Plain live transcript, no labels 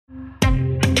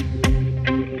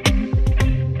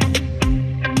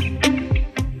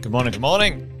Good morning, good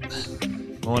morning.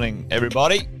 Good morning,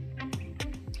 everybody.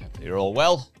 Hope you're all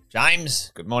well.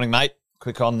 James, good morning, mate.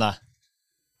 Quick on the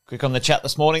chat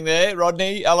this morning there.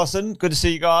 Rodney, Alison, good to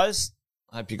see you guys.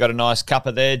 Hope you got a nice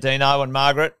cuppa there, Dino and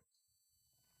Margaret.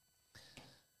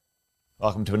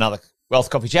 Welcome to another Wealth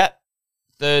Coffee Chat.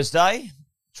 Thursday.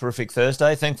 Terrific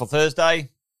Thursday. Thankful Thursday.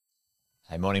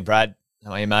 Hey, morning, Brad.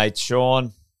 How are you, mate?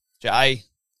 Sean, Jay.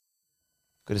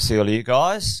 Good to see all of you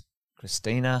guys.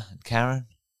 Christina and Karen.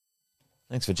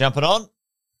 Thanks for jumping on.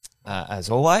 As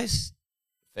always,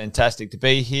 fantastic to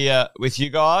be here with you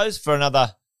guys for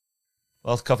another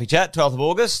Wealth Coffee Chat, 12th of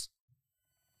August.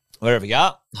 Wherever you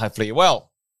are, hopefully you're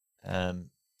well.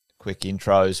 Quick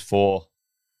intros for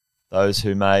those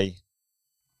who may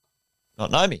not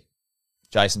know me.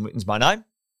 Jason Witten's my name.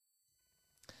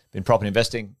 Been property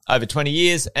investing over 20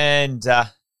 years and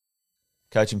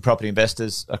coaching property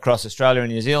investors across Australia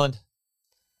and New Zealand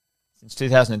since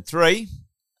 2003.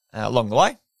 Along the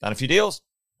way, done a few deals,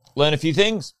 learned a few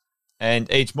things,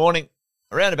 and each morning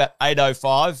around about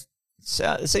 8:05,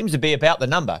 it seems to be about the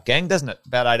number, gang, doesn't it?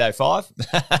 About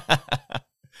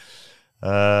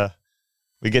 8:05.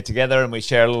 We get together and we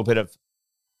share a little bit of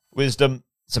wisdom,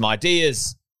 some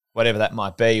ideas, whatever that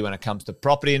might be when it comes to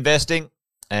property investing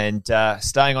and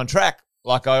staying on track.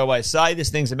 Like I always say, this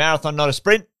thing's a marathon, not a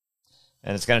sprint,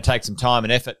 and it's going to take some time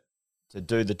and effort to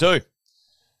do the do.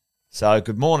 So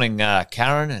good morning,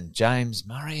 Karen and James,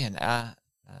 Murray and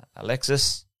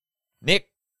Alexis. Nick,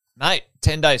 mate,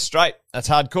 10 days straight. That's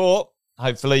hardcore.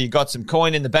 Hopefully you got some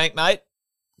coin in the bank, mate.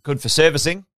 Good for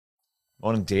servicing.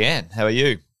 Morning, Deanne. How are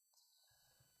you?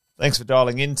 Thanks for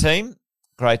dialing in, team.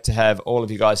 Great to have all of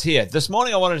you guys here. This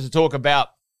morning I wanted to talk about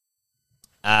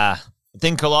a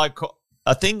thing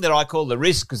that I call the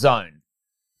risk zone.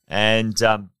 And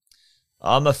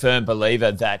I'm a firm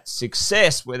believer that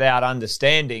success without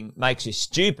understanding makes you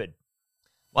stupid.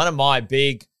 One of my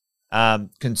big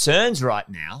concerns right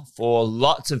now for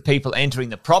lots of people entering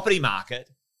the property market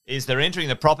is they're entering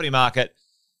the property market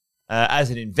as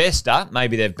an investor.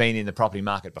 Maybe they've been in the property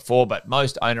market before, but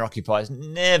most owner-occupiers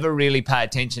never really pay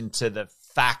attention to the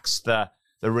facts, the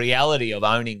reality of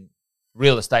owning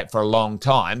real estate for a long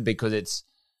time, because it's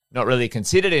not really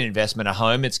considered an investment, a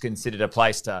home. It's considered a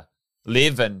place to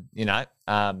live and,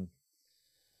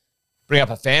 bring up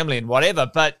a family and whatever.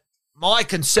 But my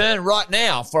concern right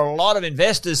now for a lot of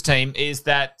investors, team, is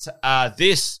that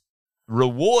this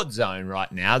reward zone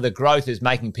right now, the growth is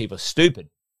making people stupid.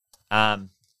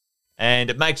 And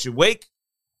it makes you weak.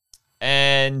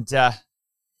 And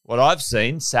what I've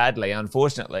seen, sadly,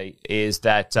 unfortunately, is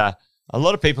that a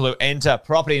lot of people who enter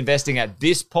property investing at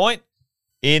this point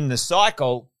in the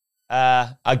cycle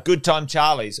are good time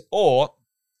Charlies, or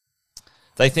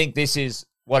they think this is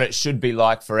what it should be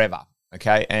like forever,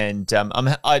 okay? And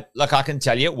I can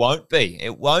tell you, it won't be.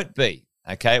 It won't be,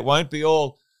 okay? It won't be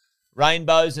all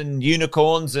rainbows and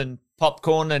unicorns and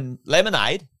popcorn and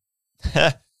lemonade,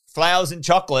 flowers and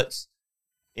chocolates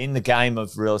in the game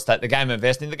of real estate, the game of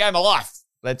investing, the game of life.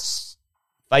 Let's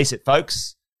face it,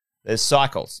 folks. There's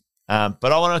cycles. But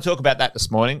I want to talk about that this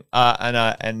morning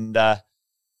and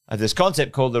this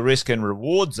concept called the risk and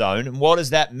reward zone. And what does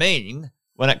that mean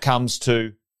when it comes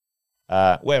to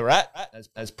where we're at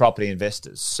as property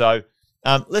investors? So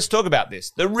let's talk about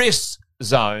this. The risk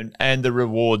zone and the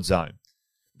reward zone.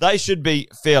 They should be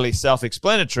fairly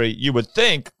self-explanatory, you would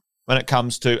think, when it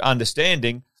comes to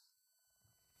understanding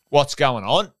what's going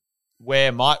on,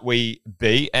 where might we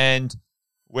be, and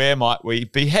where might we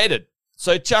be headed.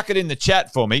 So chuck it in the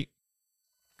chat for me.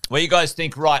 Where you guys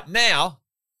think right now,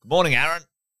 good morning, Aaron.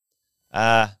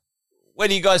 Where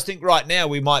do you guys think right now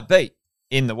we might be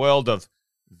in the world of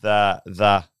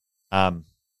the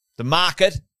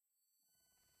market?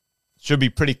 Should be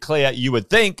pretty clear, you would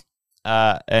think.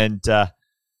 And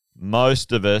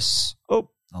most of us,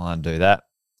 I'll undo that.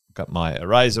 Got my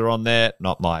eraser on there,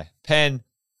 not my pen.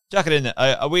 Chuck it in there.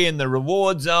 Are we in the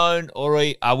reward zone or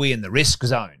are we in the risk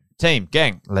zone? Team,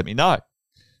 gang, let me know.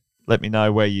 Let me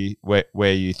know where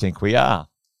you think we are.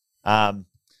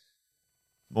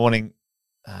 Morning,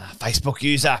 Facebook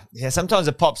user. Yeah, sometimes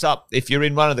it pops up if you're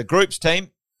in one of the groups,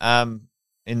 team. In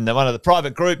one of the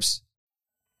private groups,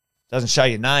 doesn't show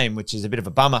your name, which is a bit of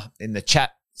a bummer in the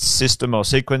chat system or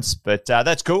sequence, but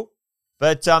that's cool.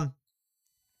 But so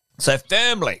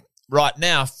firmly, right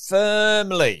now,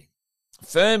 firmly,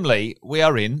 we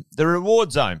are in the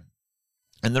reward zone.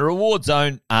 And the reward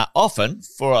zone often,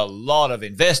 for a lot of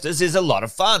investors, is a lot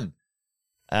of fun,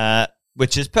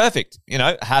 which is perfect.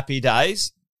 Happy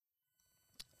days.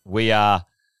 We are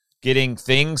getting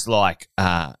things like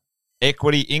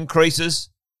equity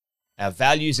increases. Our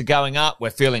values are going up.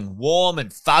 We're feeling warm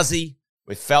and fuzzy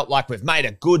We felt like we've made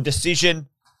a good decision.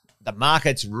 The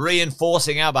market's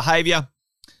reinforcing our behavior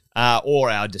or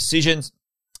our decisions.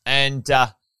 And,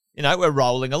 we're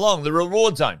rolling along the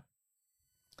reward zone.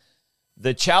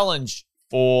 The challenge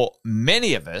for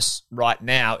many of us right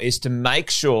now is to make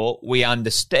sure we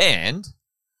understand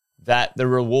that the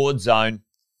reward zone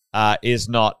is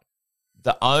not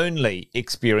the only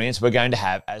experience we're going to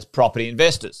have as property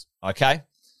investors, okay?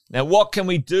 Now, what can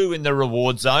we do in the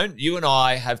reward zone? You and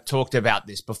I have talked about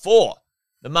this before.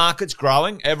 The market's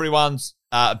growing. Everyone's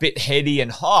a bit heady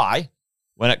and high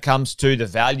when it comes to the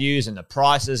values and the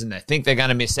prices, and they think they're going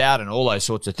to miss out and all those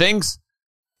sorts of things.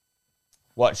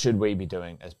 What should we be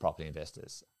doing as property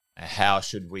investors? How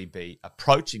should we be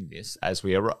approaching this as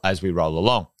we roll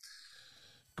along?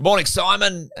 Good morning,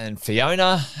 Simon and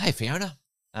Fiona. Hey, Fiona.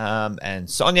 And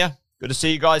Sonia, good to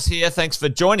see you guys here. Thanks for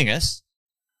joining us.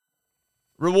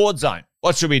 Reward zone.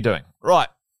 What should we be doing? Right.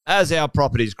 As our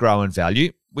properties grow in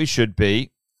value, we should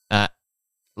be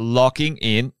locking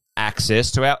in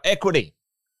access to our equity.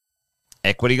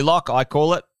 Equity lock, I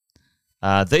call it.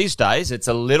 These days, it's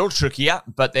a little trickier,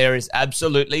 but there is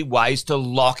absolutely ways to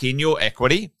lock in your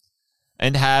equity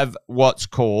and have what's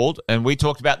called, and we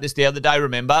talked about this the other day,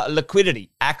 remember, liquidity,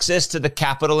 access to the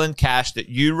capital and cash that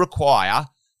you require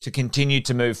to continue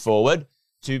to move forward,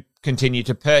 to continue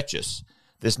to purchase.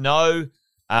 There's no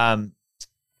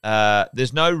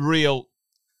real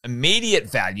immediate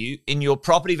value in your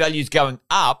property values going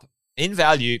up in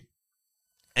value,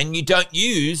 and you don't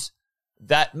use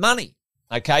that money.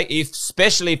 Okay,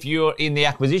 especially if you're in the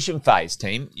acquisition phase,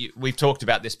 team. We've talked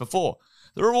about this before.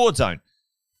 The reward zone.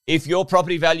 If your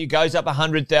property value goes up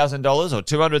 $100,000 or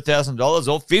 $200,000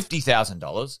 or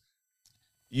 $50,000,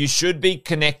 you should be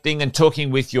connecting and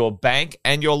talking with your bank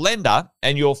and your lender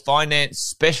and your finance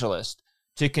specialist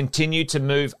to continue to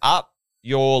move up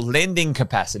your lending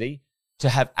capacity to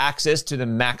have access to the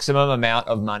maximum amount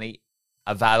of money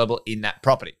available in that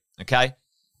property. Okay?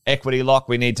 Equity lock,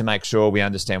 we need to make sure we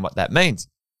understand what that means.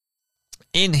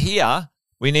 In here,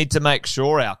 we need to make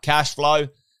sure our cash flow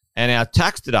and our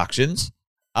tax deductions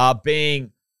are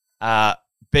being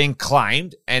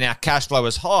claimed and our cash flow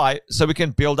is high so we can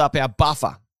build up our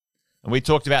buffer. And we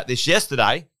talked about this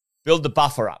yesterday. Build the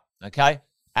buffer up, okay?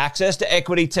 Access to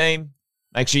equity, team.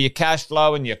 Make sure your cash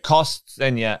flow and your costs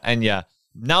and your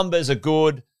numbers are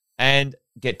good, and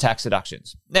get tax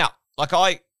deductions. Now, like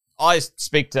I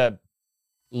speak to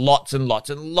lots and lots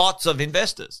and lots of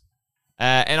investors,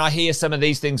 and I hear some of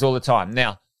these things all the time.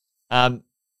 Now,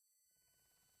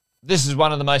 this is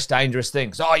one of the most dangerous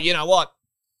things. Oh, you know what?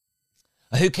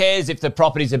 Who cares if the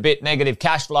property's a bit negative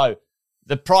cash flow?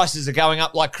 The prices are going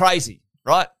up like crazy,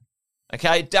 right?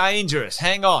 Okay, dangerous.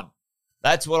 Hang on.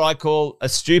 That's what I call a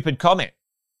stupid comment.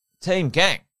 Team,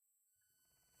 gang,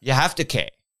 you have to care,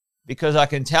 because I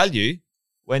can tell you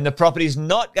when the property's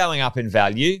not going up in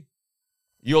value,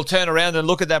 you'll turn around and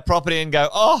look at that property and go,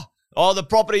 oh, the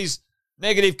property's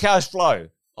negative cash flow.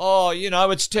 Oh,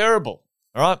 it's terrible,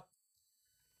 all right?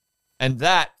 And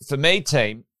that, for me,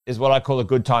 team, is what I call a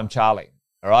good time Charlie,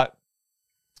 all right?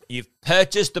 You've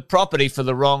purchased the property for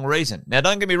the wrong reason. Now,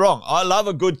 don't get me wrong. I love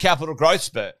a good capital growth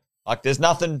spurt. Like, there's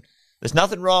nothing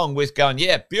wrong with going,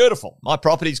 yeah, beautiful. My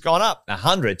property's gone up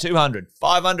 100, 200,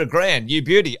 500 grand. You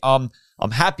beauty. I'm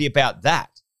happy about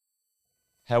that.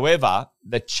 However,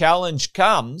 the challenge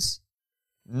comes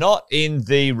not in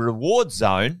the reward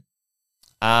zone,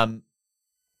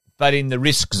 but in the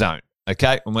risk zone.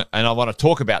 Okay, and I want to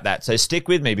talk about that. So stick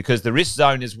with me, because the risk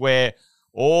zone is where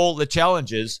all the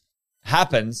challenges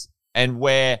happens, and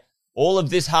where all of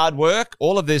this hard work,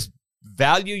 all of this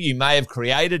value you may have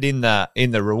created in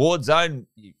the reward zone,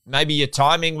 maybe your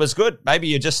timing was good. Maybe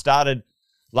you just started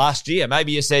last year.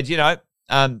 Maybe you said, you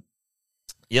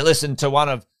listened to one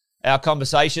of our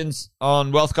conversations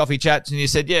on Wealth Coffee Chats and you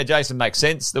said, yeah, Jason, makes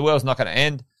sense. The world's not going to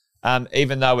end.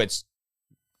 Even though it's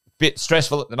a bit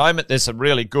stressful at the moment, there's some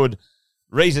really good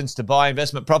reasons to buy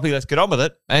investment property. Let's get on with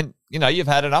it. And, you've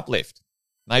had an uplift.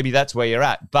 Maybe that's where you're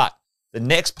at. But the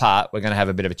next part we're going to have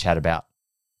a bit of a chat about.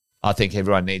 I think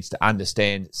everyone needs to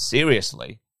understand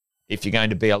seriously if you're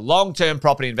going to be a long-term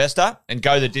property investor and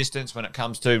go the distance when it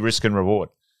comes to risk and reward.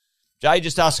 Jay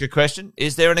just asked a question.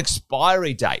 Is there an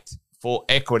expiry date for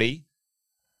equity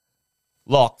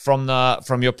lock from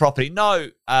your property? No,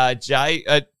 Jay,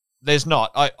 there's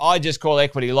not. I just call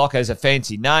equity lock as a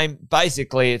fancy name.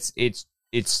 Basically, it's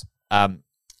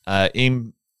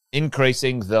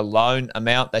increasing the loan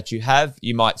amount that you have.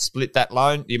 You might split that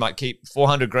loan. You might keep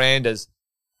 400 grand as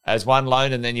one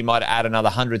loan, and then you might add another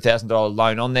 $100,000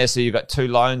 loan on there. So you've got two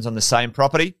loans on the same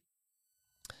property.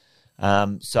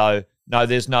 So no,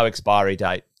 there's no expiry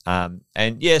date. And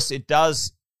yes, it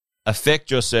does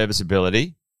affect your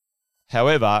serviceability.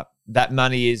 However, that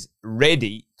money is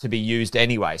ready to be used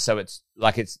anyway. So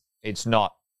it's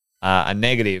not a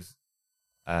negative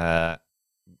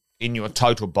in your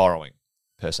total borrowing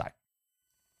per se.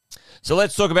 So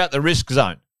let's talk about the risk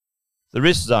zone. The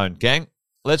risk zone, gang.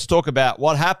 Let's talk about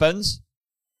what happens.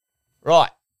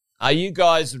 Right. Are you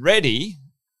guys ready?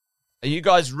 Are you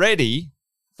guys ready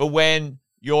for when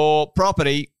your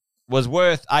property was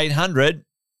worth 800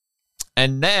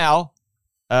 and now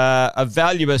a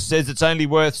valuer says it's only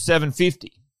worth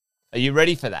 750? Are you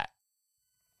ready for that?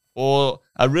 Or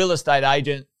a real estate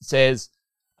agent says,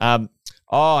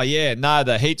 oh, yeah, no,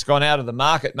 the heat's gone out of the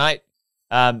market, mate.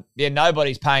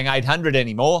 Nobody's paying 800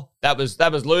 anymore. That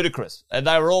was ludicrous. And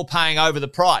they were all paying over the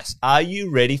price. Are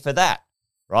you ready for that?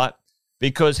 Right?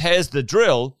 Because here's the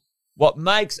drill. What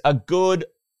makes a good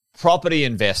property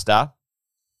investor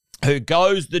who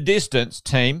goes the distance,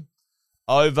 team,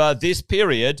 over this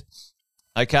period,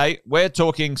 okay, we're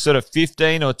talking sort of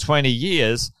 15 or 20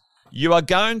 years, you are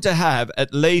going to have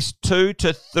at least 2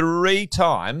 to 3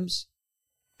 times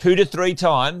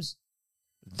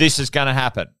this is going to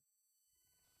happen.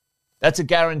 That's a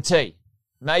guarantee.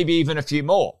 Maybe even a few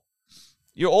more.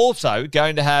 You're also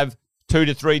going to have 2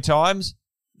 to 3 times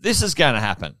this is going to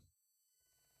happen.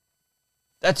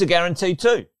 That's a guarantee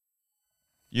too.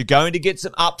 You're going to get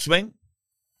some upswing.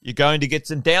 You're going to get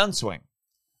some downswing.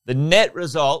 The net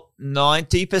result,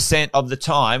 90% of the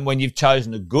time when you've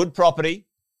chosen a good property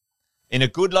in a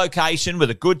good location with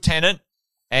a good tenant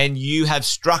and you have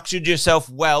structured yourself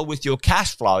well with your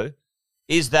cash flow,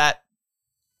 is that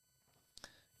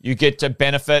you get to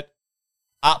benefit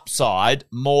upside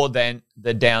more than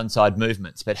the downside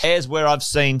movements. But here's where I've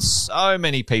seen so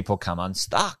many people come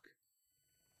unstuck.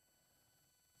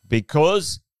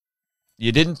 Because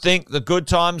you didn't think the good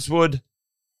times would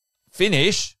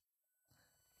finish.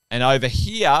 And over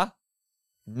here,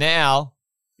 now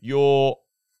your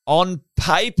on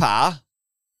paper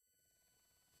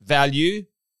value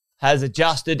has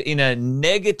adjusted in a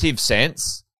negative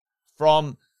sense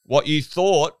from what you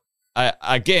thought.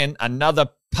 Again, another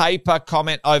paper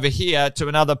comment over here to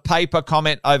another paper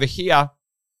comment over here.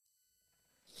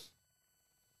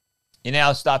 You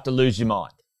now start to lose your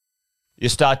mind. You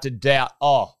start to doubt,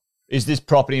 is this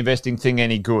property investing thing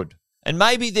any good? And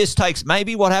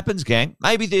maybe what happens, gang,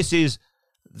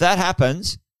 that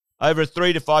happens over a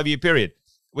 3 to 5 year period.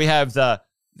 We have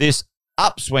this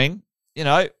upswing,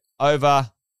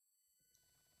 over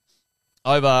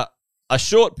a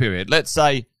short period. Let's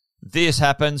say this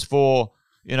happens for,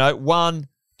 1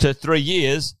 to 3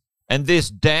 years, and this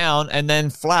down and then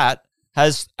flat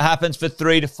happens for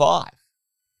 3 to 5.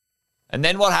 And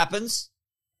then what happens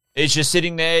is you're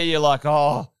sitting there, you're like,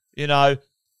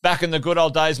 back in the good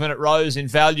old days when it rose in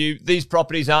value, these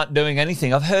properties aren't doing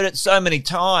anything. I've heard it so many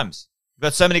times. I've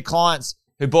got so many clients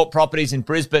who bought properties in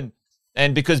Brisbane,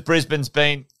 and because Brisbane's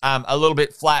been a little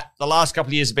bit flat, the last couple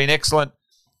of years have been excellent,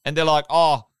 and they're like,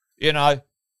 it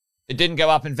didn't go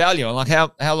up in value. I'm like,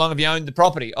 how long have you owned the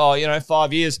property?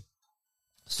 5 years.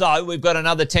 So we've got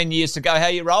another 10 years to go. How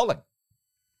are you rolling?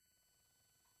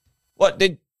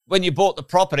 When you bought the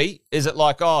property, is it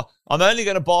like, I'm only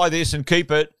going to buy this and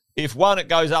keep it if, one, it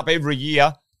goes up every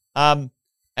year and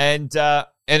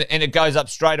it goes up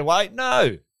straight away?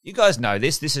 No. You guys know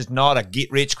this. This is not a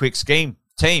get-rich-quick scheme.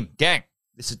 Team, gang,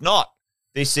 this is not.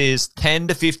 This is 10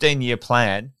 to 15-year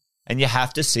plan, and you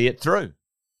have to see it through.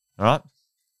 All right?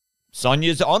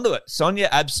 Sonia's onto it. Sonia,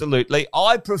 absolutely.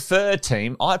 I prefer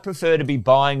to be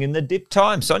buying in the dip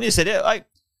time. Sonia said,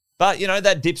 but,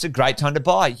 that dip's a great time to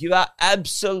buy. You are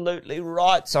absolutely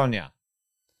right, Sonia.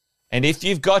 And if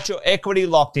you've got your equity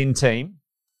locked in, team,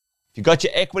 and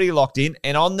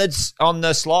on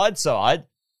the slide side,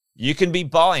 you can be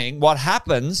buying. What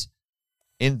happens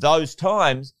in those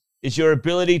times is your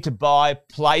ability to buy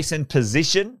place and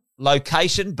position,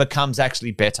 location becomes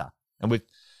actually better. And with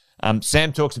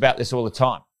Sam talks about this all the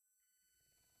time.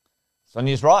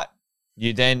 Sonia's right.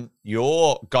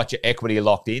 You're got your equity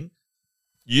locked in.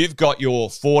 You've got your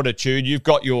fortitude. You've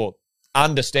got your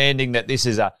understanding that this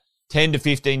is a 10 to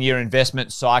 15-year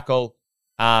investment cycle.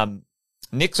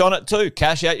 Nick's on it too.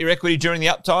 Cash out your equity during the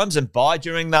up times and buy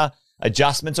during the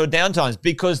adjustments or downtimes,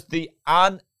 because the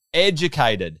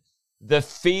uneducated, the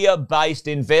fear-based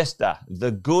investor,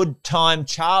 the good time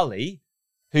Charlie,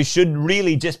 who should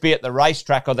really just be at the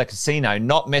racetrack or the casino,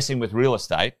 not messing with real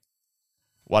estate,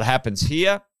 what happens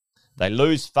here? They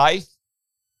lose faith.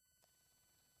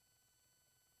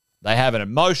 They have an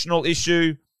emotional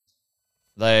issue.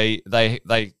 They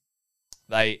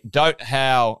don't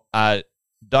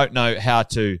know how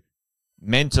to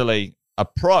mentally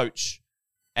approach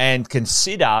and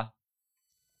consider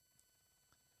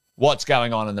what's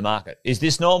going on in the market. Is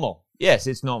this normal? Yes,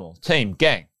 it's normal. Team,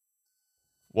 gang,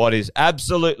 what is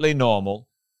absolutely normal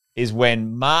is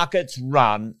when markets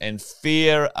run and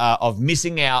fear of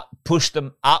missing out push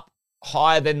them up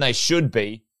higher than they should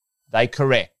be, they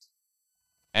correct.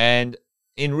 And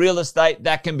in real estate,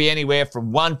 that can be anywhere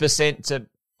from 1% to,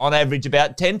 on average,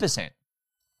 about 10%.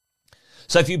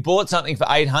 So if you bought something for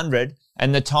 800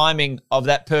 and the timing of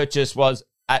that purchase was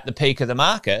at the peak of the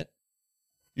market,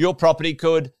 your property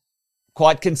could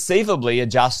quite conceivably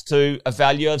adjust to a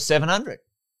value of 700.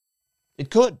 It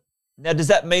could. Now, does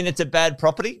that mean it's a bad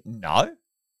property? No,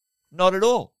 not at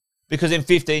all. Because in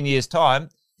 15 years' time,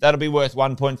 that'll be worth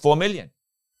 1.4 million.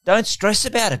 Don't stress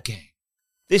about it, gang.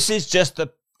 This is just the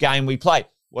game we play.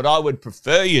 What I would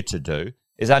prefer you to do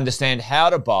is understand how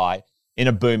to buy in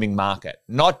a booming market,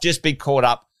 not just be caught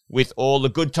up with all the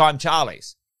good time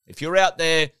Charlies. If you're out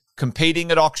there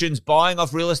competing at auctions, buying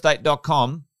off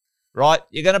realestate.com, right,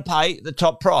 you're going to pay the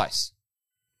top price.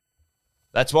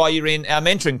 That's why you're in our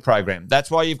mentoring program. That's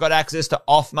why you've got access to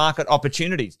off-market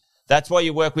opportunities. That's why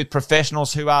you work with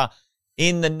professionals who are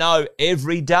in the know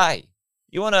every day.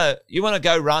 You want to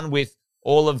go run with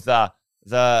all of the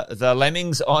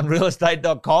lemmings on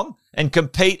realestate.com and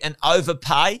compete and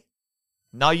overpay?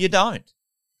 No, you don't.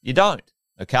 You don't,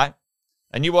 okay?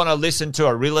 And you want to listen to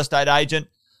a real estate agent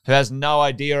who has no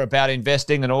idea about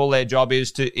investing and all their job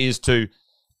is to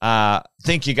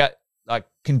think you got, like,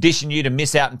 condition you to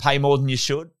miss out and pay more than you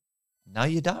should? No,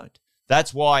 you don't.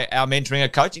 That's why our mentoring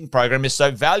and coaching program is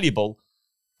so valuable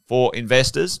for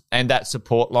investors and that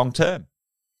support long term.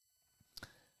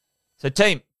 So,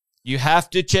 team, you have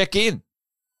to check in.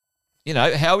 You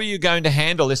know, how are you going to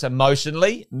handle this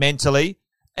emotionally, mentally,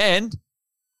 and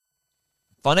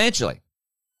financially?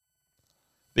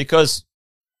 Because,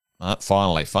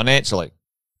 finally, financially.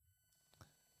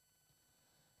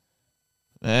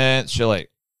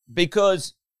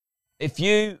 Because if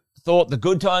you thought the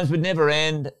good times would never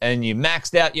end and you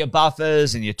maxed out your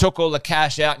buffers and you took all the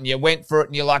cash out and you went for it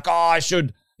and you're like, oh, I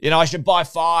should buy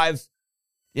 5,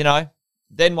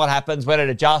 then what happens when it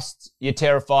adjusts? You're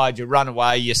terrified, you run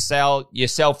away, you sell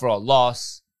for a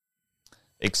loss,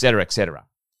 etc., etc.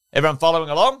 Everyone following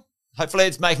along? Hopefully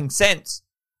it's making sense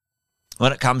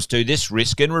when it comes to this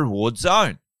risk and reward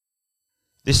zone.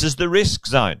 This is the risk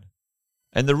zone.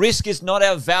 And the risk is not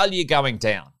our value going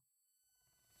down.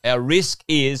 Our risk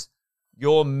is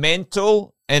your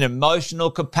mental and emotional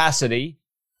capacity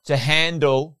to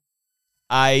handle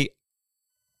an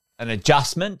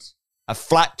adjustment, a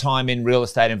flat time in real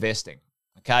estate investing,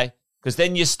 okay? Because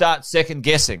then you start second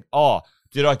guessing. Oh,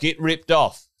 did I get ripped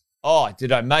off? Oh,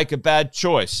 did I make a bad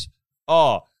choice?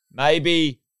 Oh,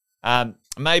 maybe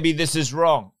this is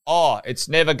wrong. Oh, it's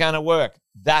never going to work.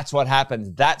 That's what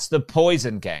happens. That's the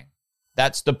poison, gang.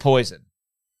 That's the poison.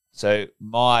 So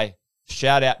my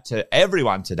shout out to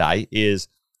everyone today is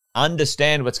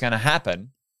understand what's going to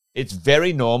happen. It's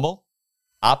very normal.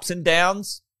 Ups and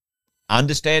downs.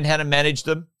 Understand how to manage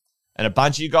them. And a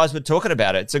bunch of you guys were talking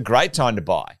about it. It's a great time to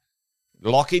buy.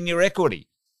 Lock in your equity.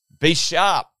 Be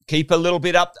sharp. Keep a little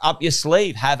bit up your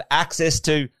sleeve. Have access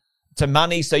to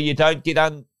money so you don't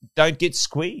get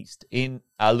squeezed in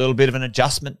a little bit of an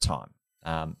adjustment time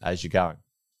as you're going.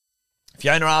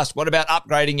 Fiona asked, what about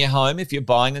upgrading your home if you're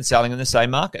buying and selling in the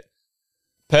same market?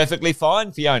 Perfectly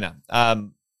fine, Fiona.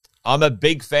 I'm a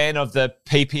big fan of the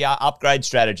PPR upgrade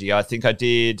strategy. I think I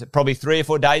did probably 3 or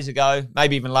 4 days ago,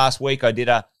 maybe even last week, I did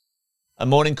a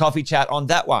morning coffee chat on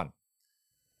that one.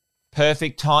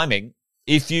 Perfect timing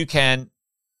if you can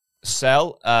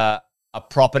sell a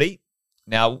property.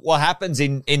 Now, what happens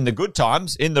in the good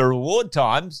times, in the reward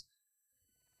times,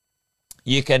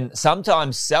 you can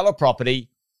sometimes sell a property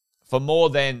for more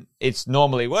than it's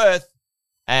normally worth.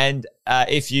 And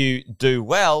if you do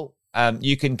well,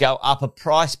 you can go up a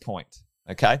price point,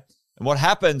 okay? And what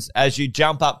happens as you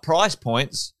jump up price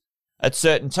points, at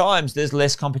certain times, there's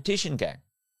less competition, gang,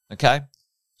 okay?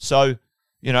 So,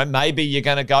 maybe you're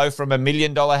going to go from $1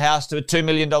 million house to a $2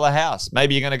 million house.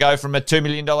 Maybe you're going to go from a $2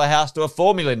 million house to a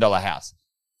 $4 million house.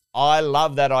 I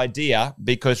love that idea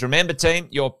because remember, team,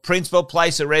 your principal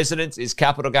place of residence is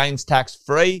capital gains tax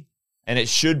free, and it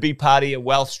should be part of your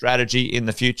wealth strategy in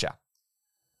the future.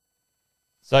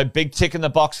 So big tick in the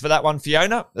box for that one,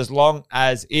 Fiona. As long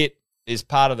as it is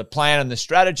part of the plan and the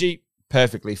strategy,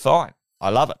 perfectly fine. I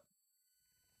love it.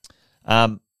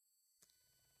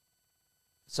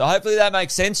 So hopefully that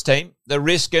makes sense, team. The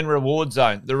risk and reward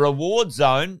zone. The reward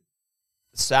zone,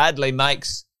 sadly,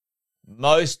 makes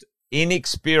most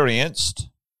inexperienced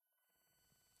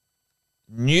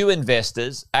new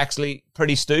investors actually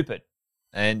pretty stupid.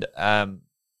 And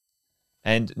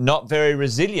and not very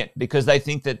resilient because they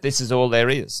think that this is all there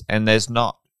is, and there's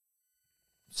not.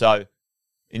 So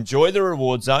enjoy the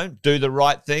reward zone, do the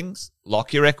right things,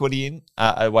 lock your equity in,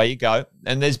 away you go.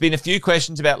 And there's been a few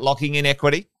questions about locking in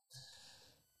equity.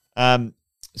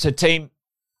 So team,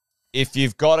 if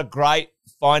you've got a great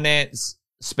finance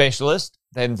specialist,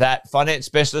 then that finance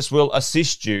specialist will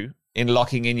assist you in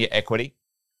locking in your equity.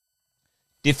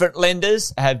 Different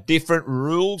lenders have different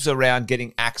rules around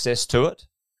getting access to it.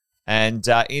 And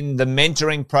in the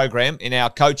mentoring program, in our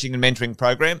coaching and mentoring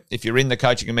program, if you're in the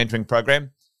coaching and mentoring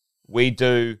program, we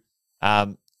do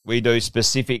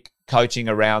specific coaching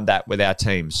around that with our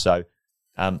teams. So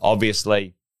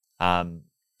obviously,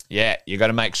 you got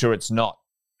to make sure it's not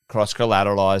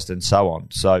cross-collateralized and so on.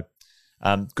 So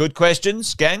good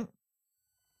questions, gang.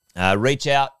 Reach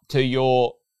out to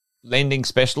your lending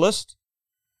specialist.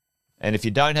 And if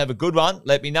you don't have a good one,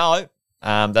 let me know.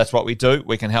 That's what we do.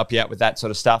 We can help you out with that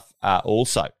sort of stuff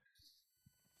also.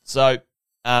 So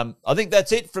I think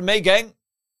that's it from me, gang.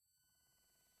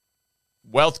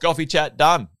 Wealth Coffee Chat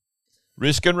done.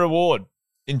 Risk and reward.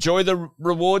 Enjoy the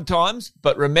reward times,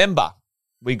 but remember,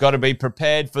 we got to be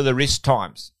prepared for the risk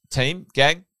times. Team,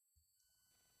 gang,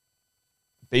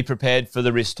 be prepared for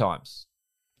the risk times.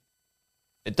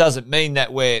 It doesn't mean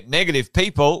that we're negative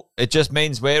people. It just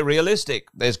means we're realistic.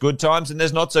 There's good times and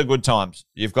there's not so good times.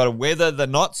 You've got to weather the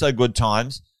not so good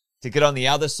times to get on the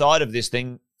other side of this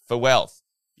thing for wealth.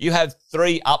 You have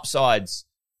 3 upsides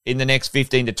in the next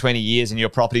 15 to 20 years in your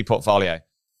property portfolio.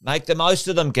 Make the most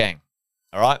of them, gang.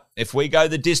 All right? If we go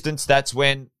the distance, that's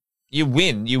when you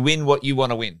win. You win what you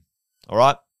want to win. All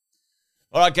right?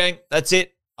 All right, gang. That's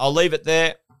it. I'll leave it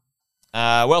there.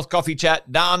 Wealth Coffee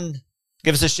Chat done.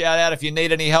 Give us a shout out if you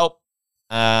need any help.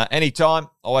 Anytime.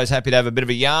 Always happy to have a bit of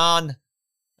a yarn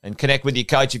and connect with your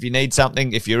coach if you need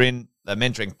something, if you're in the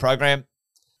mentoring program.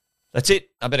 That's it.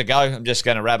 I better go. I'm just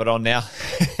going to wrap it on now.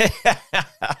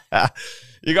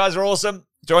 You guys are awesome.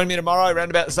 Join me tomorrow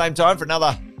around about the same time for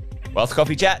another Wealth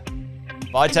Coffee Chat.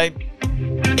 Bye, team.